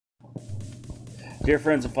Dear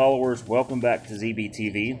friends and followers, welcome back to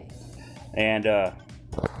ZBTV. And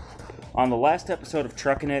on the last episode of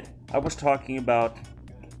Truckin' It, I was talking about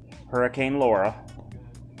Hurricane Laura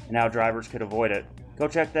and how drivers could avoid it. Go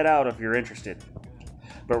check that out if you're interested.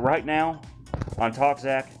 But right now, on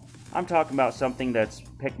TalkZach, I'm talking about something that's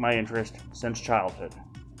piqued my interest since childhood.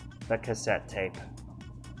 The cassette tape.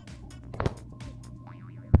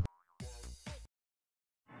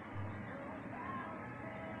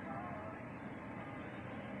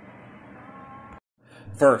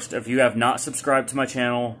 First, if you have not subscribed to my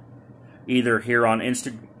channel, either here on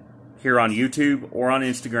YouTube or on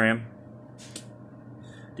Instagram,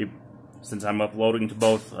 since I'm uploading to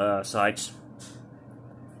both sites,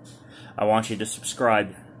 I want you to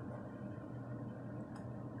subscribe.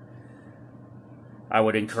 I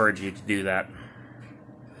would encourage you to do that.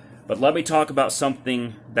 But let me talk about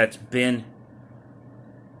something that's been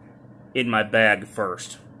in my bag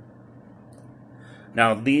first.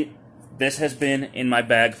 Now, this has been in my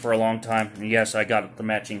bag for a long time. And yes, I got the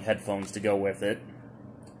matching headphones to go with it.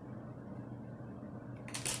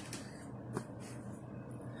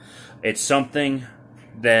 It's something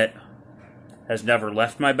that has never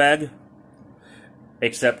left my bag,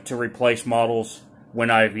 except to replace models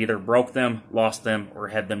when I've either broke them, lost them, or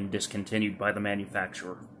had them discontinued by the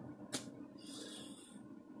manufacturer.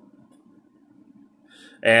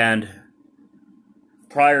 And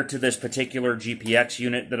prior to this particular GPX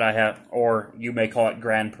unit that I have, or you may call it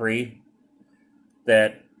Gran Prix,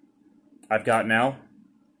 that I've got now,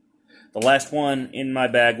 the last one in my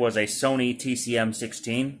bag was a Sony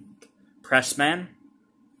TCM16 Pressman.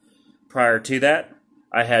 Prior to that,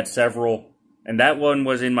 I had several, and that one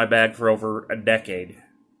was in my bag for over a decade.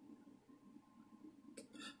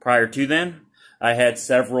 Prior to then, I had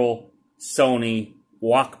several Sony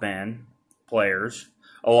Walkman players,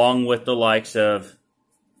 along with the likes of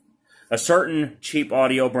a certain cheap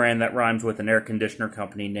audio brand that rhymes with an air conditioner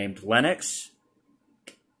company named Lenoxx.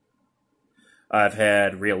 I've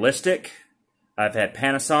had Realistic. I've had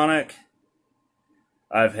Panasonic.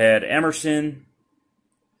 I've had Emerson.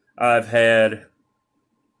 I've had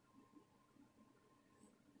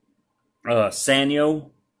Sanyo.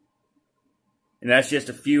 And that's just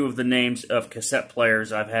a few of the names of cassette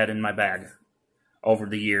players I've had in my bag over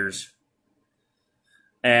the years.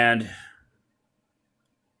 And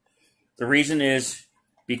the reason is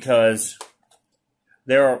because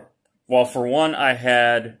well, for one, I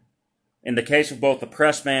had, in the case of both the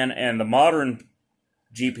Pressman and the modern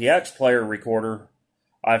GPX player recorder,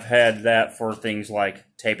 I've had that for things like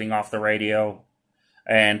taping off the radio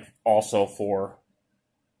and also for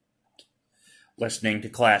listening to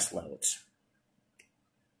class loads.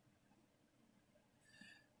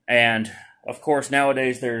 And, of course,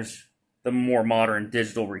 nowadays there's the more modern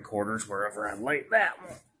digital recorders wherever I lay that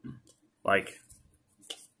one. Like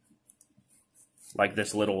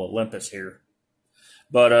this little Olympus here.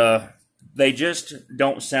 But they just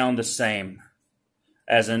don't sound the same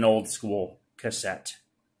as an old school cassette.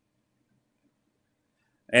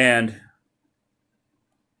 And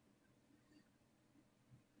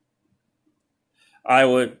I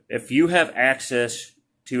would, if you have access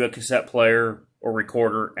to a cassette player or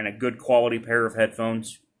recorder and a good quality pair of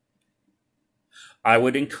headphones, I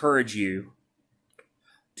would encourage you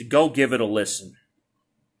to go give it a listen.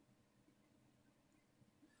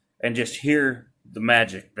 And just hear the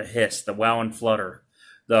magic, the hiss, the wow and flutter,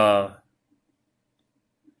 the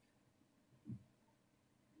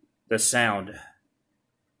sound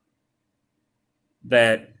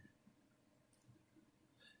that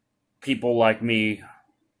people like me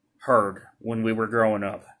heard when we were growing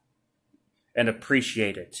up, and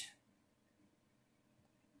appreciate it.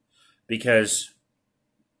 Because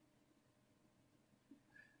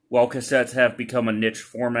while cassettes have become a niche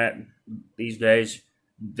format these days,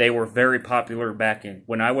 they were very popular back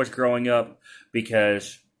when I was growing up,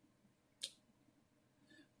 because,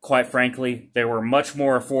 quite frankly, they were much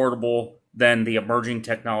more affordable than the emerging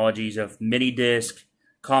technologies of mini disc,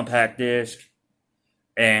 compact disc,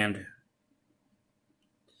 and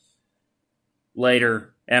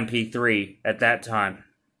later MP3 at that time.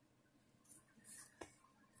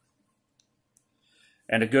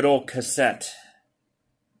 And a good old cassette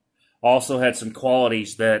also had some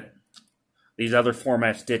qualities that these other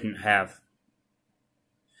formats didn't have.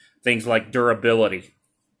 Things like durability.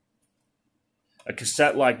 A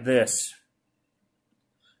cassette like this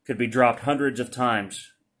could be dropped hundreds of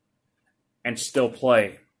times and still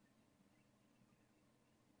play,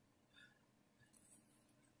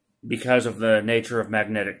 because of the nature of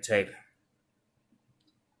magnetic tape.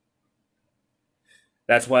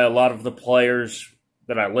 That's why a lot of the players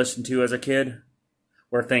that I listened to as a kid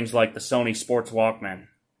were things like the Sony Sports Walkman.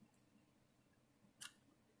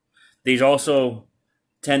 These also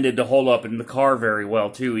tended to hold up in the car very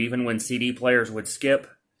well too, even when CD players would skip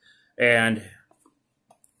and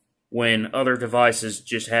when other devices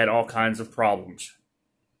just had all kinds of problems.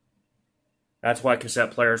 That's why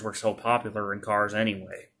cassette players were so popular in cars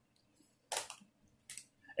anyway.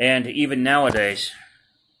 And even nowadays.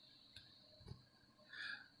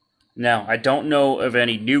 Now, I don't know of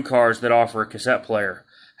any new cars that offer a cassette player.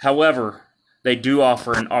 However, they do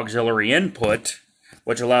offer an auxiliary input,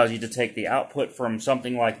 which allows you to take the output from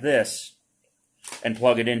something like this and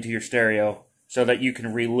plug it into your stereo so that you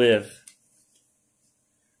can relive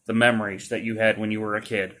the memories that you had when you were a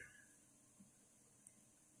kid.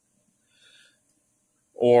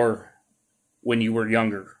 Or when you were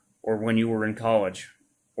younger, or when you were in college,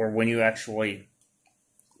 or when you actually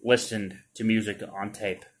listened to music on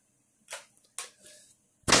tape.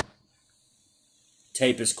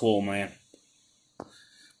 Tape is cool, man.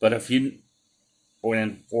 But if you, or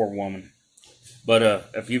woman, but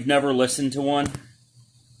if you've never listened to one,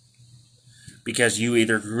 because you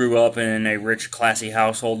either grew up in a rich, classy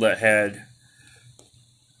household that had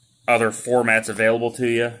other formats available to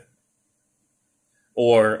you,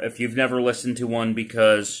 or if you've never listened to one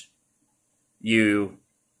because you,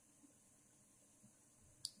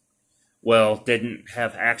 well, didn't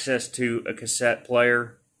have access to a cassette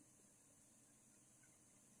player,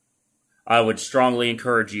 I would strongly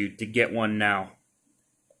encourage you to get one now.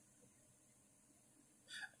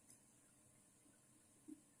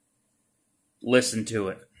 Listen to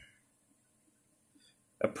it.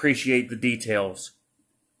 Appreciate the details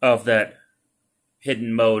of that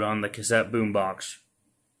hidden mode on the cassette boombox.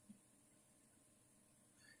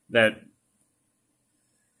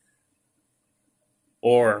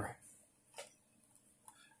 Or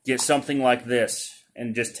get something like this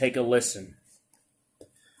and just take a listen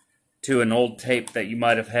to an old tape that you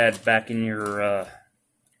might have had back in your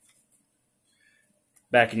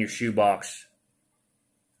shoebox.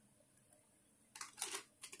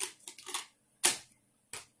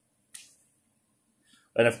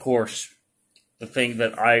 And of course, the thing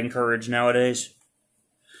that I encourage nowadays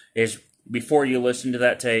is before you listen to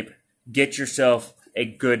that tape, get yourself a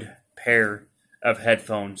good pair of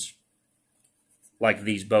headphones like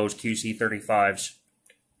these Bose QC35s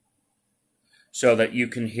so that you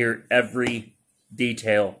can hear every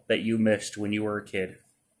detail that you missed when you were a kid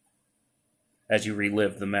as you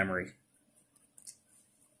relive the memory.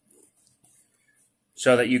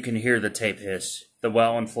 So that you can hear the tape hiss, the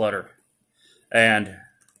wow and flutter, and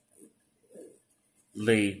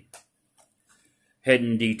the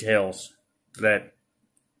hidden details that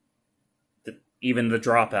even the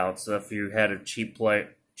dropouts if you had a cheap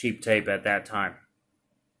tape at that time.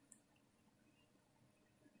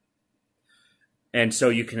 And so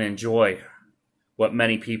you can enjoy what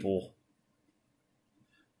many people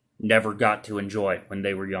never got to enjoy when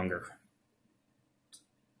they were younger.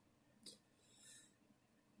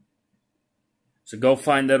 So go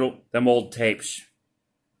find them old tapes.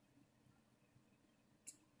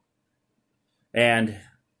 And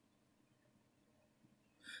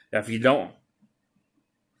if you don't,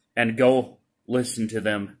 and go listen to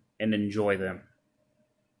them and enjoy them.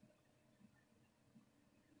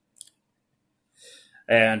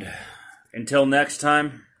 And until next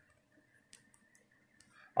time,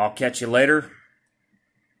 I'll catch you later.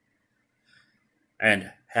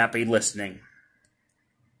 And happy listening.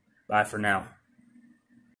 Bye for now.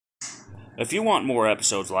 If you want more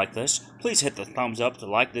episodes like this, please hit the thumbs up to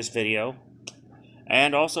like this video.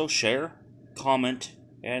 And also share, comment,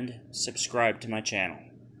 and subscribe to my channel.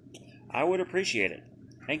 I would appreciate it.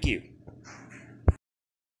 Thank you.